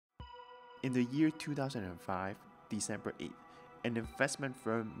In the year 2005, December 8th, an investment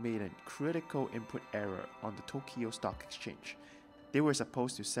firm made a critical input error on the Tokyo Stock Exchange. They were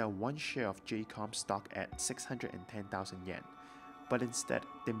supposed to sell one share of JCOM stock at 610,000 yen, but instead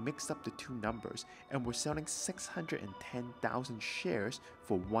they mixed up the two numbers and were selling 610,000 shares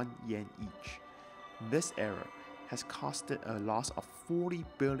for 1 yen each. This error has costed a loss of 40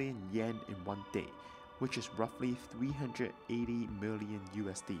 billion yen in one day, which is roughly 380 million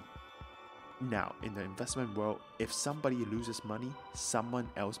USD. Now, in the investment world, if somebody loses money, someone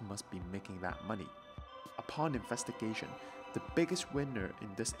else must be making that money. Upon investigation, the biggest winner in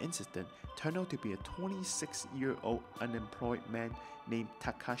this incident turned out to be a 26-year-old unemployed man named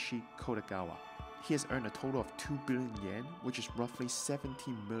Takashi Kotegawa. He has earned a total of 2 billion yen, which is roughly $70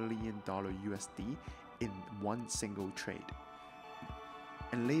 million USD in one single trade.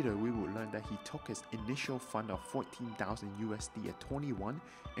 And later we would learn that he took his initial fund of 14,000 USD at 21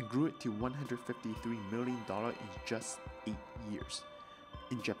 and grew it to $153 million in just 8 years.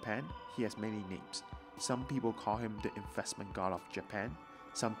 In Japan, he has many names. Some people call him the investment god of Japan,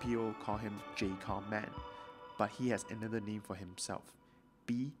 some people call him JCOM man, but he has another name for himself,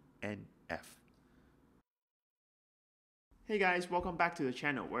 BNF. Hey guys, welcome back to the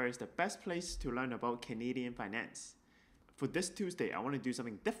channel where it's the best place to learn about Canadian finance. For this Tuesday, I want to do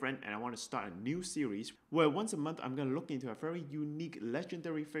something different and I want to start a new series where once a month I'm going to look into a very unique,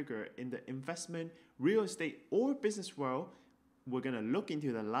 legendary figure in the investment, real estate, or business world. We're going to look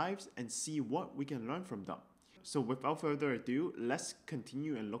into their lives and see what we can learn from them. So without further ado, let's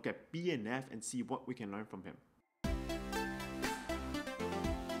continue and look at BNF and see what we can learn from him.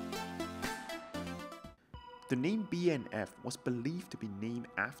 The name BNF was believed to be named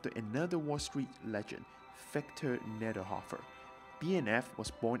after another Wall Street legend, Victor Niederhofer. BNF was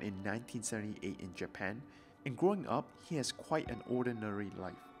born in 1978 in Japan, and growing up, he has quite an ordinary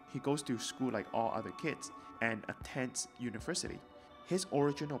life. He goes to school like all other kids and attends university. His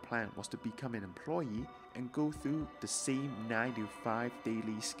original plan was to become an employee and go through the same 9 to 5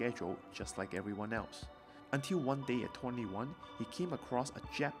 daily schedule just like everyone else. Until one day at 21, he came across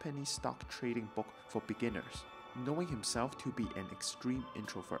a Japanese stock trading book for beginners. Knowing himself to be an extreme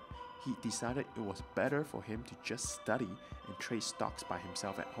introvert, he decided it was better for him to just study and trade stocks by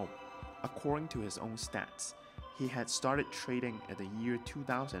himself at home. According to his own stats, he had started trading at the year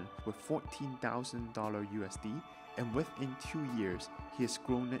 2000 with $14,000 USD, and within 2 years, he has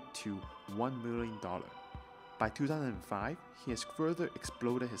grown it to $1 million. By 2005, he has further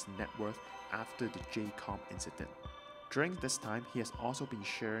exploded his net worth after the JCOM incident. During this time, he has also been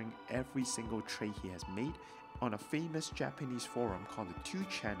sharing every single trade he has made on a famous Japanese forum called the 2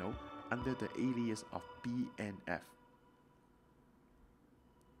 Channel under the alias of BNF.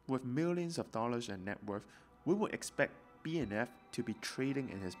 With millions of dollars in net worth, we would expect BNF to be trading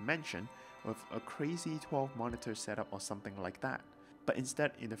in his mansion with a crazy 12-monitor setup or something like that. But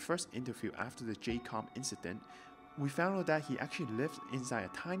instead, in the first interview after the JCOM incident, we found out that he actually lives inside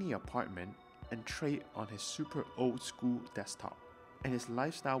a tiny apartment and trade on his super old school desktop. And his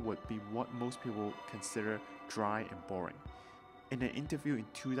lifestyle would be what most people consider dry and boring. In an interview in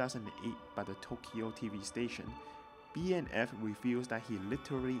 2008 by the Tokyo TV station, BNF reveals that he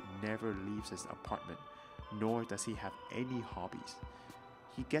literally never leaves his apartment, nor does he have any hobbies.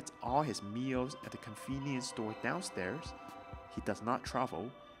 He gets all his meals at the convenience store downstairs, he does not travel,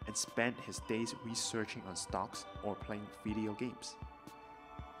 and spend his days researching on stocks or playing video games.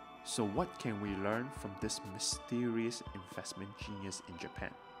 So what can we learn from this mysterious investment genius in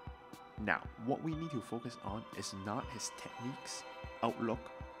Japan? Now, what we need to focus on is not his techniques, outlook,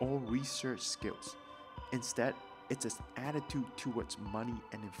 or research skills. Instead, it's his attitude towards money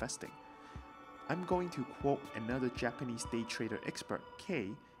and investing. I'm going to quote another Japanese day trader expert, K,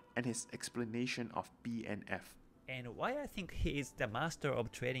 and his explanation of BNF. And why I think he is the master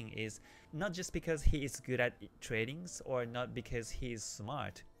of trading is not just because he is good at tradings or not because he is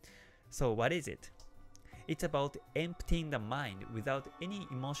smart. So what is it? It's about emptying the mind without any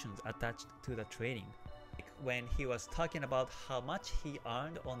emotions attached to the trading. When he was talking about how much he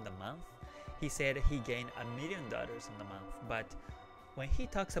earned on the month, he said he gained $1 million on the month, but when he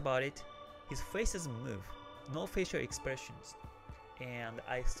talks about it, his face doesn't move, no facial expressions. And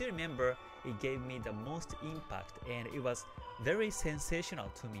I still remember it gave me the most impact and it was very sensational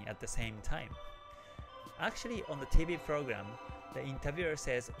to me at the same time. Actually, on the TV program, the interviewer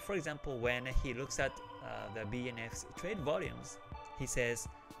says, for example, when he looks at the BNF's trade volumes, he says,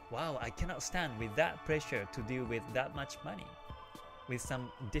 wow, I cannot stand with that pressure to deal with that much money, with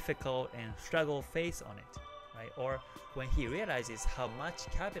some difficult and struggle face on it, right? Or when he realizes how much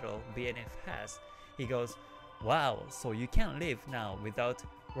capital BNF has, he goes, wow, so you can't live now without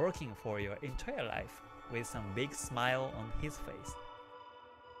working for your entire life with some big smile on his face.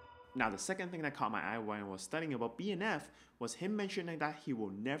 Now, the second thing that caught my eye when I was studying about BNF was him mentioning that he will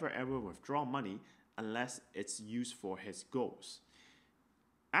never ever withdraw money unless it's used for his goals.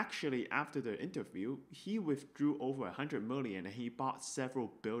 Actually, after the interview, he withdrew over 100 million and he bought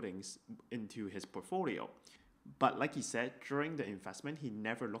several buildings into his portfolio. But like he said, during the investment, he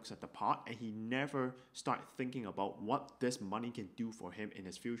never looks at the pot and he never starts thinking about what this money can do for him in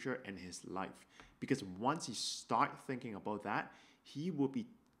his future and his life. Because once he starts thinking about that, he will be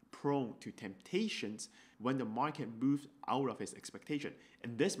prone to temptations when the market moves out of his expectation.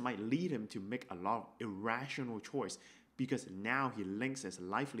 And this might lead him to make a lot of irrational choice because now he links his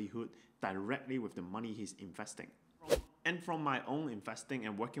livelihood directly with the money he's investing. And from my own investing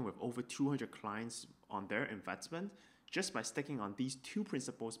and working with over 200 clients on their investment, just by sticking on these two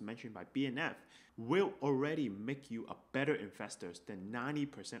principles mentioned by BNF will already make you a better investor than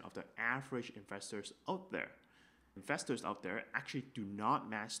 90% of the average investors out there. Investors out there actually do not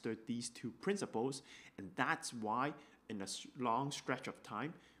master these two principles, and that's why in a long stretch of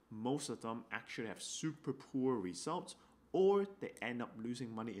time, most of them actually have super poor results or they end up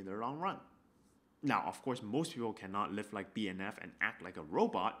losing money in the long run. Now, of course, most people cannot live like BNF and act like a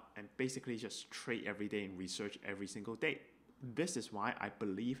robot and basically just trade every day and research every single day. This is why I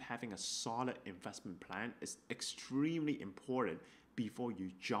believe having a solid investment plan is extremely important before you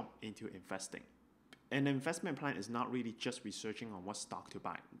jump into investing. An investment plan is not really just researching on what stock to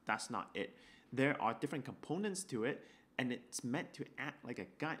buy. That's not it. There are different components to it, and it's meant to act like a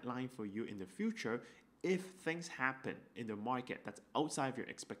guideline for you in the future. If things happen in the market that's outside of your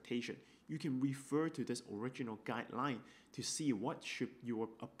expectation, you can refer to this original guideline to see what should your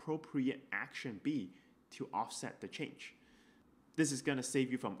appropriate action be to offset the change. This is going to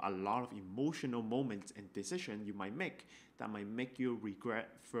save you from a lot of emotional moments and decisions you might make that might make you regret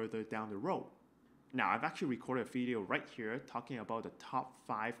further down the road. Now, I've actually recorded a video right here talking about the top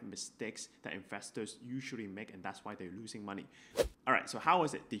 5 mistakes that investors usually make, and that's why they're losing money. Alright, so how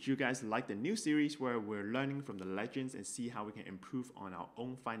was it? Did you guys like the new series where we're learning from the legends and see how we can improve on our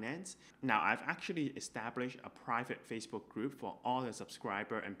own finance? Now, I've actually established a private Facebook group for all the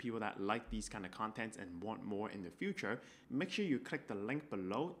subscribers and people that like these kind of contents and want more in the future. Make sure you click the link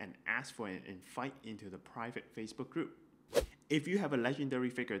below and ask for an invite into the private Facebook group. If you have a legendary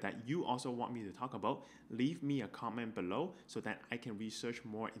figure that you also want me to talk about, leave me a comment below so that I can research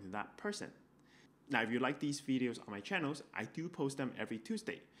more into that person. Now, if you like these videos on my channels, I do post them every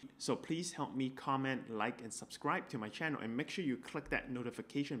Tuesday. So please help me comment, like, and subscribe to my channel, and make sure you click that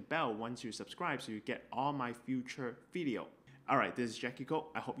notification bell once you subscribe so you get all my future video. Alright, this is Jackie Ko.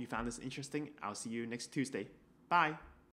 I hope you found this interesting. I'll see you next Tuesday. Bye!